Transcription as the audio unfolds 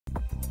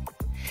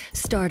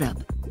Startup.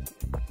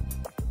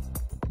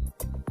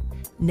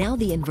 Now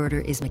the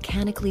inverter is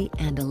mechanically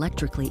and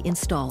electrically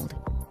installed.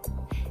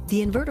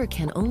 The inverter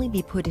can only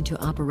be put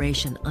into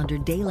operation under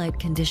daylight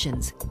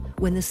conditions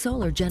when the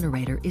solar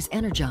generator is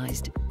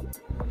energized.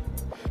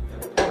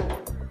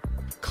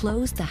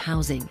 Close the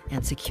housing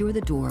and secure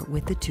the door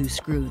with the 2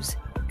 screws.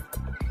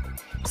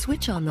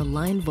 Switch on the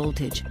line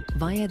voltage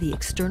via the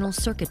external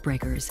circuit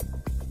breakers.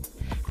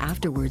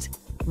 Afterwards,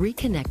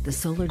 reconnect the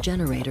solar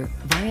generator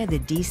via the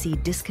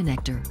DC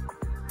disconnector.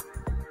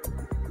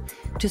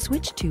 To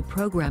switch to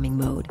programming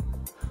mode,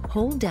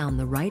 hold down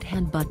the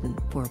right-hand button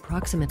for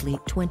approximately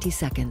 20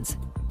 seconds.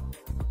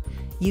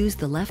 Use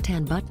the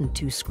left-hand button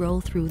to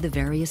scroll through the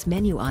various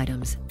menu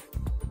items.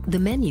 The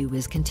menu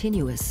is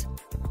continuous.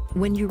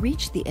 When you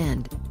reach the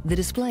end, the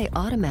display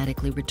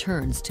automatically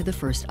returns to the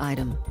first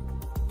item.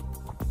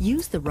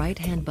 Use the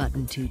right-hand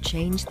button to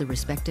change the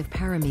respective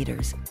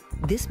parameters.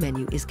 This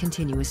menu is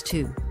continuous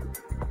too.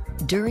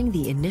 During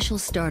the initial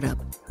startup,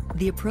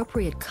 the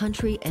appropriate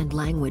country and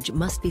language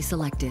must be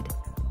selected.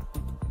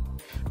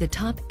 The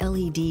top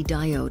LED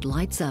diode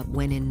lights up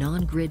when in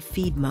non-grid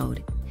feed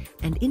mode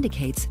and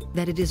indicates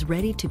that it is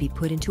ready to be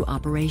put into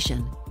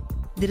operation.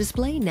 The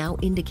display now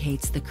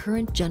indicates the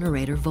current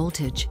generator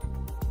voltage.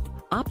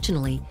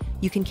 Optionally,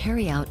 you can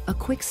carry out a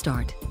quick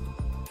start.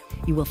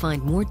 You will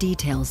find more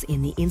details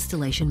in the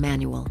installation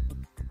manual.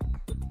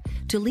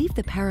 To leave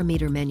the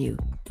parameter menu,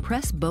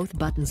 press both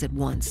buttons at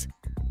once.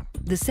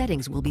 The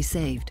settings will be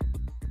saved.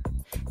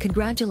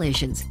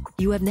 Congratulations,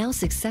 you have now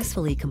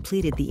successfully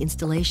completed the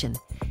installation,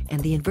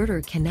 and the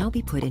inverter can now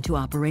be put into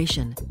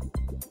operation.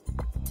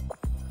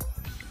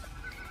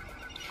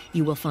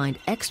 You will find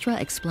extra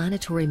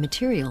explanatory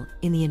material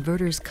in the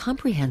inverter's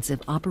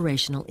comprehensive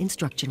operational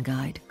instruction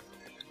guide.